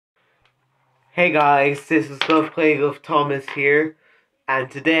Hey guys, this is Love Playing of Thomas here,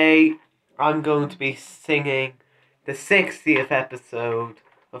 and today I'm going to be singing the 60th episode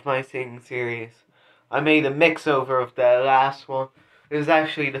of my singing series. I made a mix-over of the last one. It was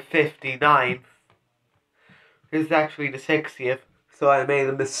actually the 59th. This is actually the 60th, so I made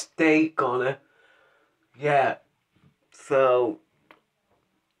a mistake on it. Yeah, so,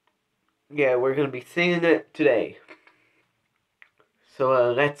 yeah, we're going to be singing it today.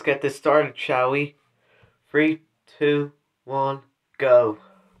 So let's get this started, shall we? 3, 2, 1, go.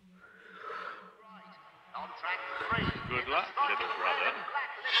 Good luck, little brother.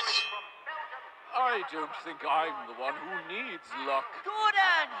 I don't think I'm the one who needs luck.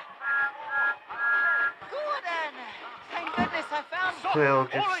 Gordon! Gordon! Thank goodness I found you. We'll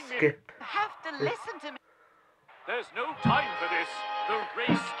just skip. You have to listen to me. There's no time for this. The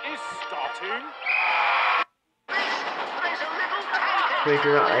race is starting.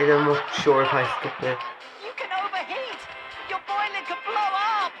 I'm not sure if I skipped it. You can overheat. Your boiler could blow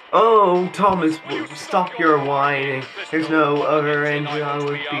up. Oh, Thomas, stop your whining. There's no other engine I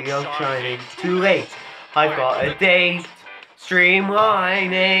would be outshining. Too late. I've got a date.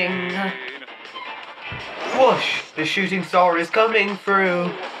 Streamlining. Whoosh! The shooting star is coming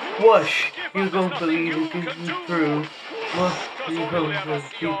through. Whoosh! You don't believe it can be true. Whoosh! You don't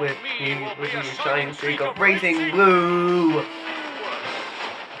keep with me with your shining streak of racing blue.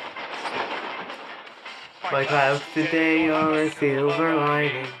 My clouds today are a silver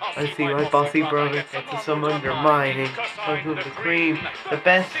lining. I see my bossy brother get to some undermining. I'm the cream, the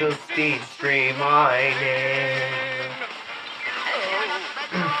best of steam streamlining.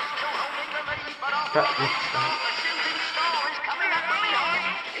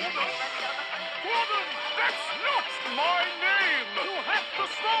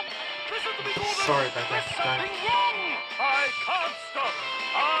 Sorry about that, guys. I can't stop.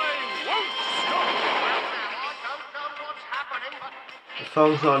 I won't stop. The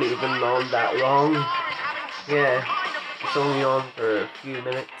song's not even on that long. Yeah, it's only on for a few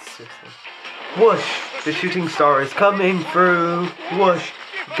minutes or so. Whoosh! The shooting star is coming through. Whoosh!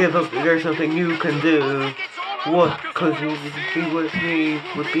 Give up, there's nothing you can do. What? Cause he with me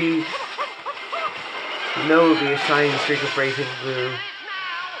would be... You know it would be a shining streak of racing blue.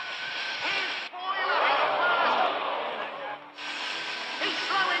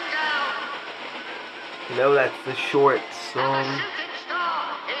 You know that's the short song.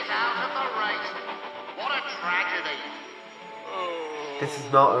 This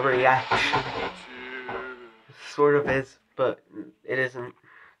is not a reaction. It sort of is, but it isn't.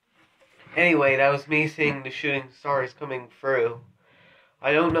 Anyway, that was me singing The Shooting Star is Coming Through.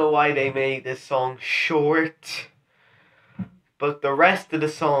 I don't know why they made this song short, but the rest of the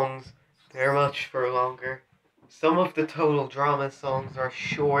songs, they're much for longer. Some of the Total Drama songs are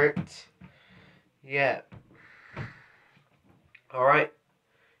short. Yeah. Alright.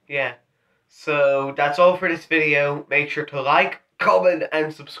 Yeah. So, that's all for this video. Make sure to like, comment,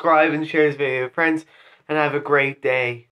 and subscribe, and share this video with friends. And have a great day.